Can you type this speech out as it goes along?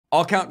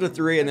I'll count to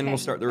 3 and then we'll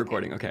start the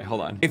recording. Okay, hold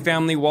on. Hey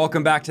family,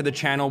 welcome back to the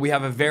channel. We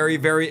have a very,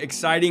 very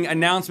exciting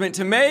announcement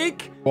to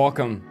make.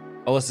 Welcome.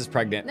 Alyssa's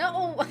pregnant.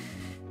 No.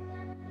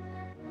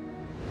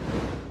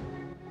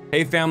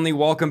 Hey family,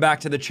 welcome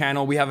back to the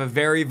channel. We have a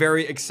very,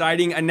 very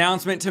exciting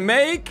announcement to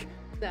make.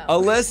 No.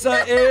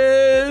 Alyssa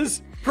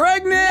is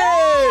pregnant.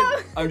 No.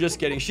 I'm just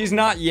kidding. She's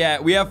not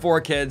yet. We have 4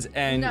 kids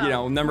and you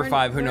know, number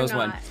 5, who knows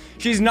when.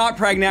 She's not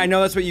pregnant. I know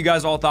that's what you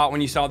guys all thought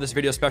when you saw this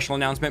video special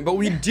announcement, but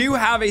we do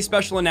have a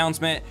special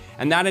announcement,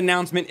 and that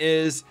announcement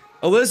is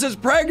Alyssa's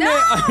pregnant.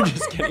 No! I'm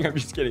just kidding. I'm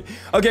just kidding.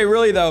 Okay,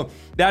 really though,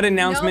 that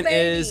announcement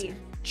is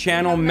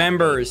channel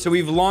members. So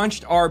we've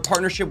launched our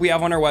partnership we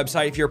have on our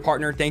website. If you're a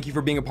partner, thank you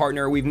for being a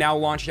partner. We've now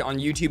launched it on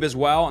YouTube as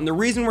well. And the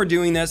reason we're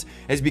doing this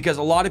is because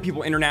a lot of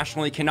people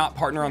internationally cannot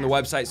partner on the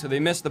website. So they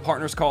miss the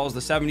partners calls,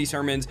 the 70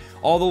 sermons,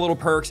 all the little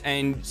perks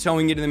and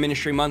sewing into the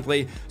ministry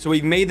monthly. So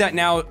we've made that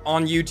now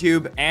on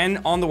YouTube and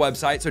on the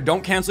website. So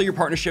don't cancel your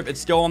partnership. It's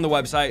still on the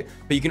website,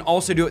 but you can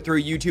also do it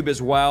through YouTube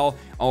as well.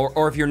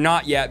 Or if you're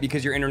not yet,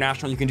 because you're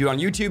international, you can do it on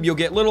YouTube. You'll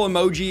get little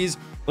emojis,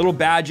 little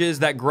badges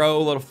that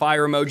grow, little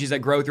fire emojis that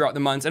grow throughout the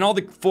months, and all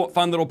the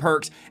fun little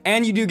perks.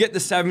 And you do get the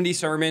 70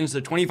 sermons,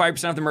 the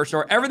 25% of the merch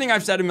store, everything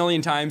I've said a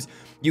million times,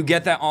 you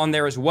get that on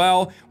there as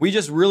well. We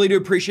just really do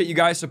appreciate you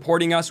guys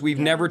supporting us. We've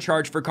never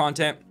charged for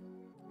content.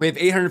 We have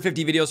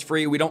 850 videos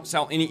free. We don't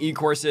sell any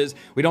e-courses.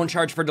 We don't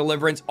charge for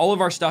deliverance. All of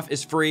our stuff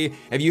is free.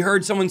 If you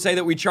heard someone say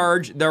that we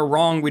charge, they're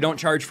wrong. We don't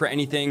charge for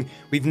anything.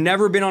 We've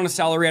never been on a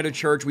salary at a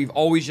church. We've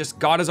always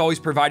God has always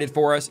provided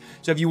for us.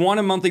 So if you want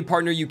a monthly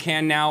partner, you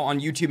can now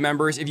on YouTube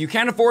members. If you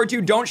can't afford to,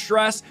 don't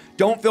stress.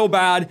 Don't feel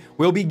bad.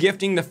 We'll be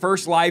gifting the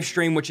first live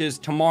stream, which is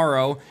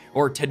tomorrow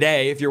or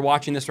today, if you're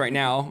watching this right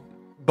now.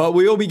 But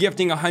we will be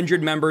gifting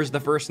 100 members the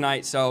first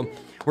night. So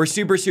we're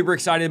super, super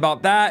excited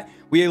about that.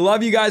 We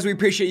love you guys. We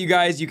appreciate you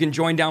guys. You can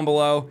join down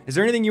below. Is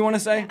there anything you want to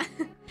say?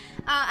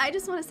 I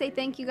just want to say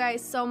thank you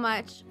guys so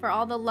much for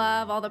all the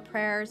love, all the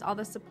prayers, all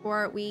the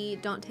support. We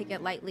don't take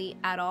it lightly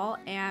at all.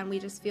 And we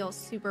just feel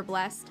super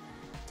blessed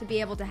to be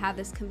able to have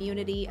this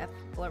community of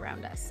people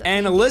around us. So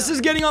and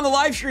Alyssa's getting on the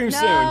live stream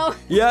soon.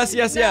 Yes,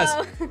 yes,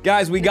 yes.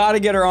 Guys, we got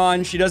to get her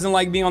on. She doesn't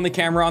like being on the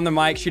camera, on the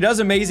mic. She does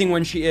amazing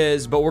when she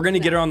is, but we're going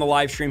to get her on the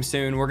live stream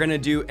soon. We're going to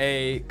do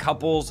a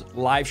couples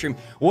live stream.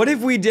 What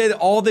if we did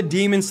all the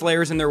demon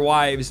slayers and their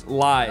wives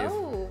live?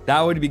 Oh.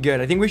 That would be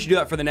good. I think we should do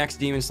that for the next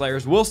demon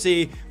slayers. We'll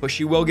see, but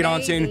she will get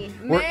on soon.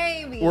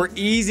 We're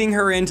easing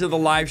her into the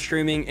live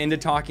streaming, into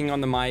talking on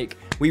the mic.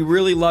 We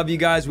really love you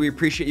guys. We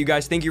appreciate you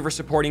guys. Thank you for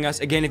supporting us.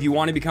 Again, if you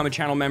want to become a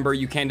channel member,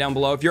 you can down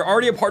below. If you're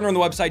already a partner on the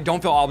website,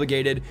 don't feel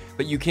obligated,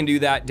 but you can do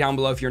that down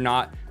below if you're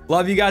not.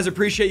 Love you guys.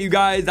 Appreciate you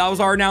guys. That was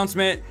our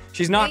announcement.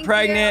 She's not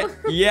pregnant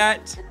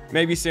yet.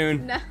 Maybe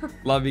soon. No.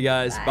 Love you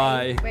guys.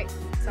 Bye. Wait,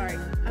 sorry.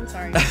 I'm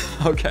sorry.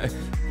 Okay.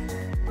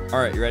 All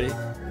right, you ready?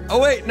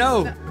 Oh, wait,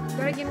 no. You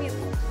gotta give me...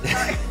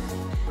 Sorry.